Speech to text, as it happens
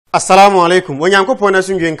Assalamu alaikum. Onyankopon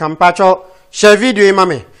asundwe nkampacho share video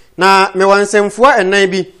imame na me wansemfua enan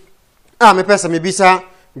bi me pesa me bisa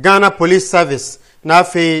Ghana Police Service na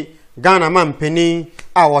afi Ghana mampeni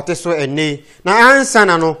a wote so enne na ansa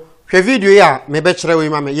na no hwe video ya me be kire we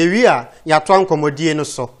imame ye wi a ya to ankomodie no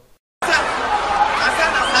so.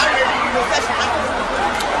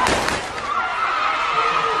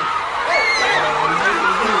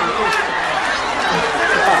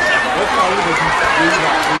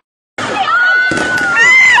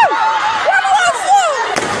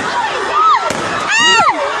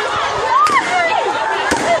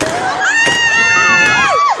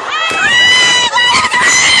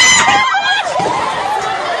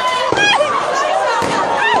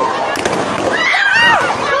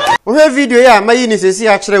 We video ya mayi ni sesi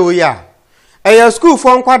a kire wo ya eya school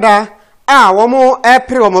fo nkwada a wo mo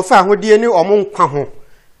epre wo mo fa hodie ni wo mo nkwa ho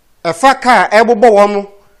efa ka ebobo wo mo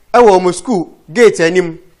wo mo school gate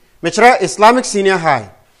anim me kire Islamic Senior High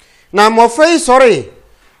na mo fei sorry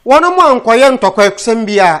wono mo ankoye ntokwa kusem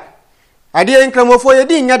bia ade nkramofo ye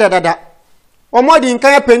di nya dadada wo mo di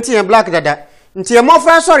nkan penti en black dada nti mo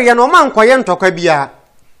fra sorry ye no mo ankoye ntokwa bia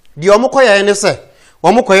di wo mo koye ne se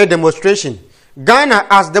wo mo koye demonstration. Ghana,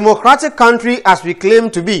 as democratic country as we claim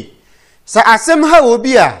to be, sa asem ha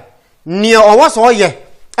obi a ne owaso ye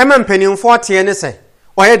emampanimfo tie ne se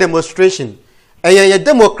oye demonstration ye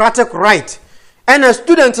democratic right and a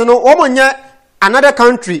student no womonya another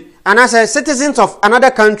country and as citizens of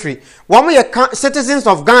another country womoye citizens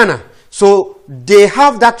of Ghana, so they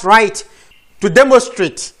have that right to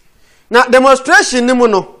demonstrate. Na demonstration ni mu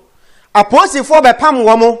no aposifo be pam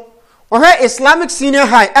womo ohwe Islamic Senior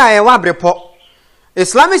High a ye wa brepo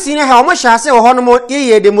Islamic Senior High omo sha se wo hono mo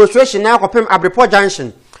ye demonstration na akopem Abrepo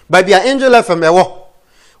Junction babia Angel FM ewo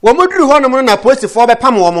wo moduru hono mo na police fo be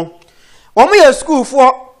pam wo mo ye school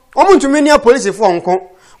fo omo ntumi ni police fo nko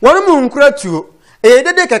wono mu nkura tuo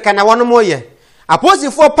dede keka na wono mo ye apolice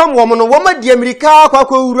fo pam wo mo no wo ma di America akwa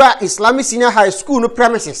wura Islamic Senior High School no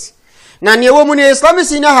premises na ne wo mu ni Islamic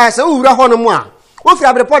Senior High se wura hono mo a wo fi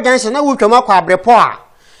Abrepo Junction na wo twama kwa Abrepo a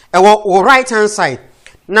ewo right hand side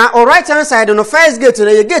na o right hand side no first gate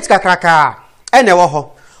na ye gate kakraka ene wo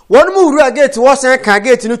ho won mu wura gate wo sen ka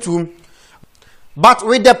gate no tum but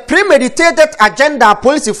with the premeditated agenda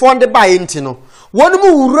police for the by intino won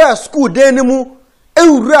mu wura school den mu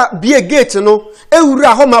ewura bie gate no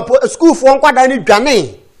ewura ho ma school for nkwada ni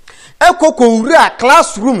dwane ekoko wura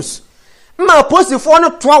classrooms ma police for no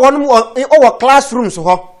to won mu o classrooms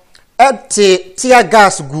ho tear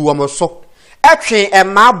gas gu wo mo so etwe e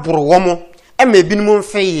ma boro wo mo ebinumu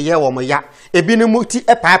mfeye ye wo mo ya ebinumu ti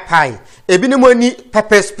epapai ebinumu ni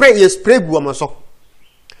pepper spray ye spray gu wo mo so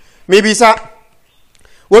maybe sa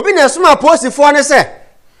obi na suma post fo ne se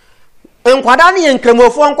enkwada ne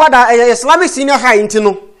yenkramofo nkwada Islamic Senior High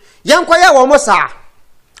ntino yenkoya wo mo sa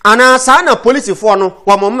ana sa na police fo no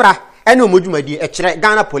wo mo mra ene omodwumadi e kire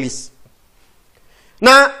Ghana police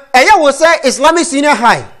na eye wo se Islamic Senior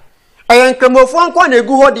High yenkramofo nkwa na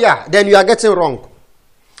egu ho dia then you are getting wrong.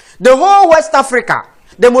 The whole West Africa,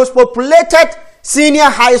 the most populated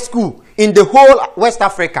senior high school in the whole West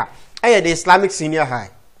Africa, the Islamic Senior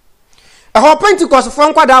High. A Pentecost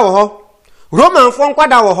from Kwada wo, Roman from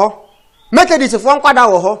Kwada wo, Methodist from Kwada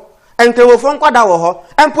wo, and Kewo from Kwada wo,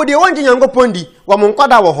 and put the one Yango Pondi, Wamon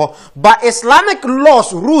Kwada wo. But Islamic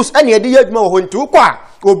laws, rules, and the idea of one to qua,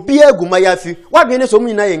 or beer gumayafi, what means so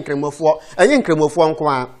many in Cremofo, and in Cremofo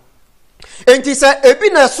qua. Enti se ebi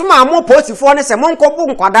na suma mo posifo ne se monkobu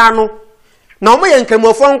nkwada no na mo ye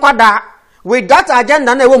nkremofo nkwada with that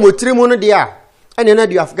agenda na ewo motiri mu no dia ene na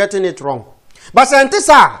you have gotten it wrong. But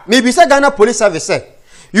sentisa maybe say Ghana Police Service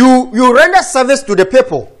you render service to the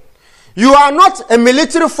people. You are not a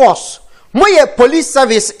military force. Mo ye police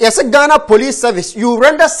service, yes Ghana Police Service, you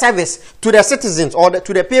render service to the citizens or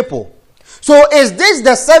to the people. So is this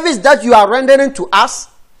the service that you are rendering to us?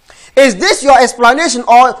 Is this your explanation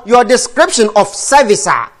or your description of service?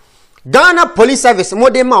 Ghana Police Service,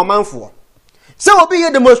 modern manfo. So will be a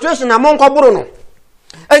demonstration among Koburono.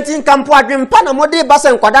 And in Campo Adrim Panamode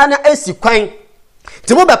Basan Quadana Esi Quine.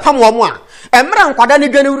 Timoba Pamwa, and Mran Quadani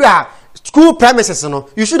Genura, school premises,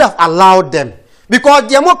 you should have allowed them. Because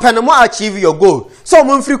they are more Panama achieve your goal. So,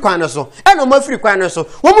 more free so, and no more free so.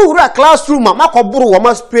 Woman who are classroom, Mako Buru,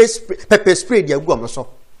 must pepper spray their gomaso.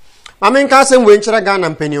 Mamen kasem wenchira Ghana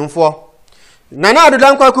mpenimfo nana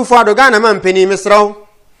adodan kwakufu ado Ghana mampeni misraw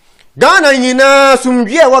Ghana nyina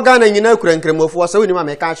sumdwe wa Ghana nyina kura nkremofo so woni ma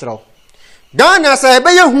meka kyerɛw Ghana sa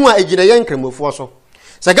ebe ye hu a egina ye nkremofo so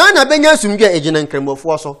sa Ghana benya sumdwe egina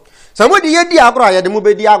nkremofo so sa modi ye di agro a ye de mo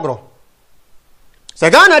be di agro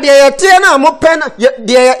Sagana de Tiana Mopena,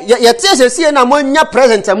 ye tears na monya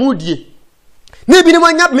present a moody. Maybe no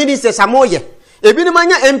manya ministers are more ye. Ebi no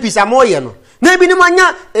manya MPs are more ye no. Maybe no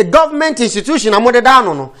manya a government institution a more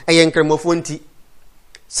down no. A yankremophones.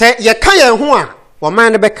 Say ye kaya ho a, wa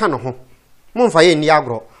man be ka no ho. Momfa ye ni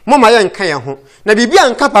agro. Mama ye nka ye ho. Na bibia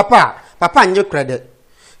nka papa nye credit.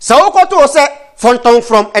 Sa wokoto se fonton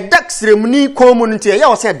from a dark ceremony community ye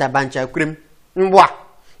wo se dabancha krem. Mbwa.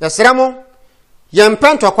 Ya seramo ye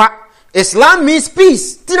mpento kwa Islam means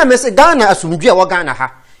peace. Tina me se Ghana asumdwe a wo Ghana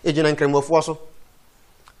ha. Ejina nkremofo so.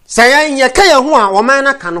 Say ye kaya ho a wo man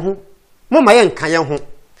na ka no ho. Mama ye nka ye ho.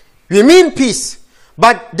 We mean peace,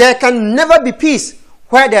 but there can never be peace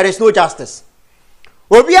where there is no justice.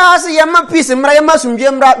 We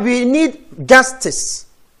need justice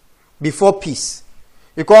before peace.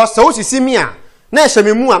 Because so see me,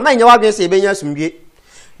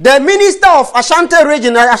 the minister of Ashanti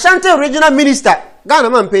regional minister, Ghana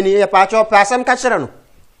man penny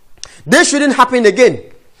they shouldn't happen again.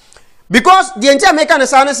 Because the entire American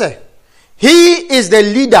say he is the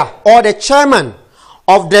leader or the chairman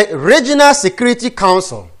of the Regional Security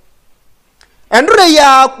Council. And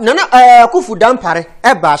nana kufu dampare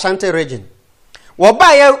eba Ashanti region.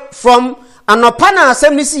 Wobaye from anopana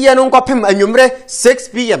assembly ye no nkopem anwumre 6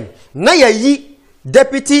 p.m. na yayi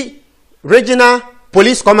deputy regional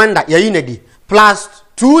police commander yayi nedi plus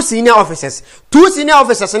 2 senior officers. 2 senior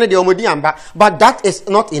officers na de omodi amba, but that is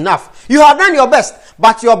not enough. You have done your best,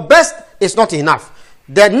 but your best is not enough.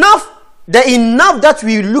 The enough that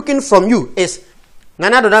we looking from you is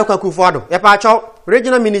nana dona kwakufuado ye pa chaw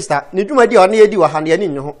regional minister ni dwuma di ona yedi wa ha ne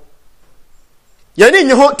ni ho ye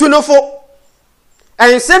ni ho tunofo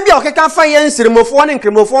ensem bi okeka fa ye nsiremofo ne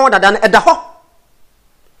nkremofo dada na eda ho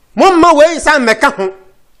momma we san meka ho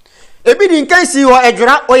ebi di nkan si wo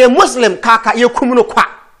edwura oye muslim kaka ye kum no kwa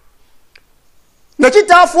na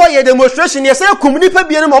chitafo ye demonstration ye say kum nipa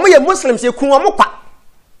bi ne mo ye muslims ye kum mo kwa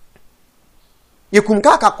ye kum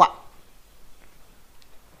kaka kwa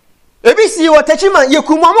ebi si wo tachima ye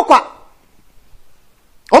kum mo kwa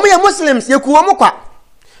omo ye muslims ye kum mo kwa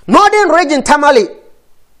northern region tamale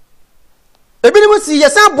ebi ni mo si ye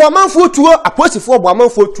san bo manfo tuo aposifo bo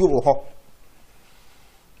manfo tuo wo ho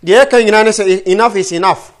de kan nyina ne say enough is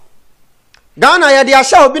enough. Ghana ya dia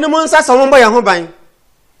sha obi ni mo nsa so mo ye ho ban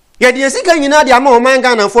ye de sika nyina dia ma o man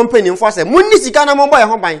Ghana fo mpanin fo se munni sika na mo ye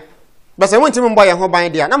ho ban ba se wonti mo ye ho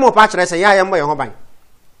ban dia na mo pa kire se ya ye mo ye ho ban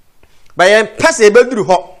ba ye pese be duru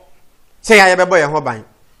ho se ya ye be ye ho ban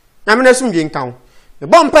na me na sum bi nkan me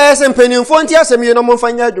bom pa se mpanin fo nti asem ye no mo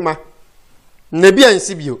fanya adwuma na bi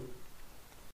ansi bio